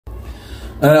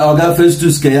Oga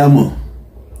Festus Keyamo,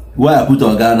 why I put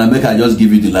Oga and I make I just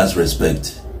give you the last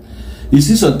respect. You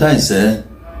see, sometimes it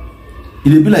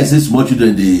be like say small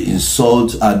children they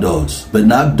insult adults, but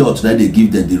now adults that they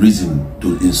give them the reason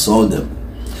to insult them.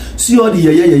 See all the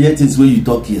yeah things where you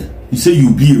talk here. You say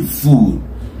you be a fool.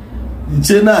 You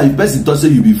say now if person talk say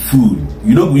you be fool,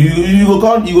 you know you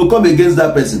go come against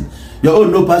that person. Your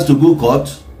own no pass to go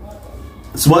court.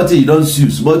 Small thing you don't sue,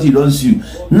 small thing you don't sue.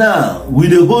 Now we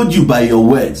dey hold you by your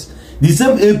words. The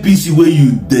same APC where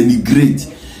you denigrate,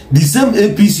 the same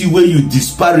APC where you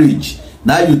disparage.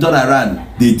 Now you turn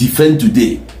around, they defend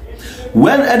today.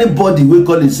 When anybody will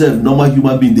call himself normal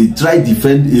human being, they try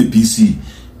defend APC.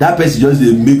 That person just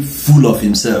they make fool of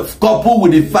himself. Coupled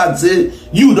with the fact say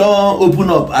you don't open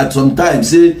up at some time.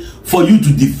 Say for you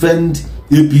to defend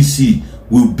APC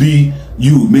will be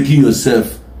you making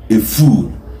yourself a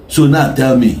fool. So now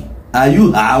tell me, are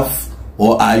you half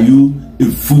or are you a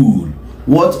fool?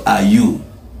 What are you?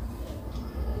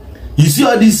 You see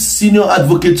all these senior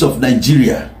advocates of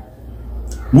Nigeria,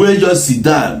 where just sit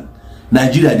down,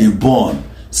 Nigeria they born,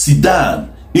 sit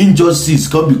down, injustice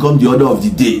come become the order of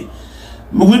the day.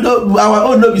 We don't, our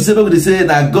own no be say they say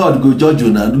that God go judge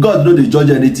you now. God no dey judge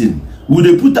anything. We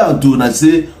dey put out to una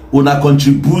say una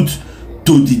contribute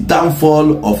to the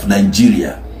downfall of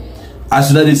Nigeria. As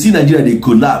soon as they see Nigeria they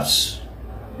collapse,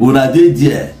 una dey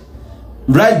there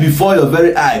right before your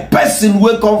very eye. Person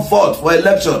will come forth for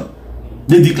election,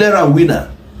 they declare a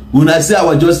winner. Una say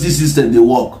our justice system they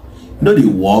work. No, they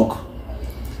work.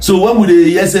 So when we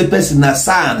dey say person na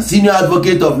San, senior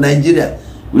advocate of Nigeria,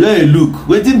 we don't look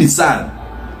waiting the San.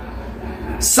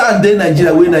 San dey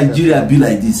Nigeria where Nigeria be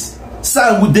like this.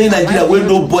 San would dey Nigeria where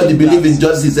nobody believe in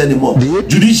justice anymore.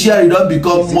 Judiciary don't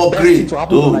become mockery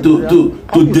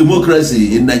to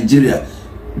democracy in Nigeria.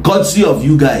 Courtesy of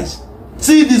you guys.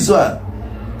 See this one.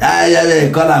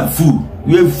 Call am fool.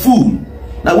 You a fool.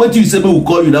 Now what you say we will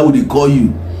call you, now they call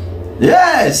you.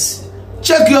 Yes.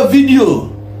 Check your video.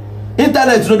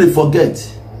 Internet, you know they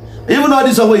forget. Even all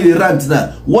this one where you rant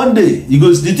now. One day, you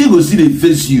go, the thing go see they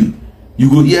face you. You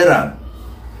go hear them.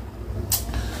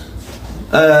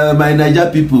 My Niger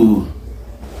people,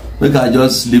 make I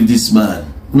just leave this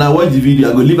man. Now watch the video,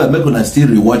 I go leave and make una still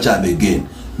rewatch am again.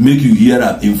 Make you hear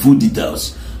am in full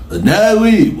details. But now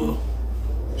we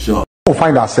sure. We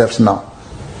find ourselves now.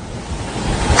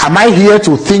 Am I here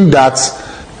to think that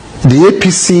the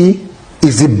APC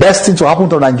is the best thing to happen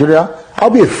to Nigeria? I'll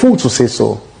be a fool to say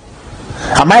so.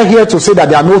 Am I here to say that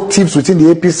there are no thieves within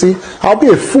the APC? I'll be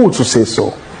a fool to say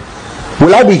so.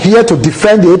 Will I be here to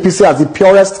defend the APC as the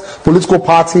purest political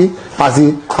party, as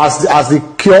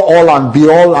the cure all and be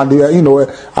all, and the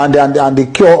and the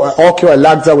cure all cure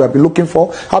elixir we have been looking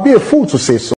for? I'll be a fool to say so.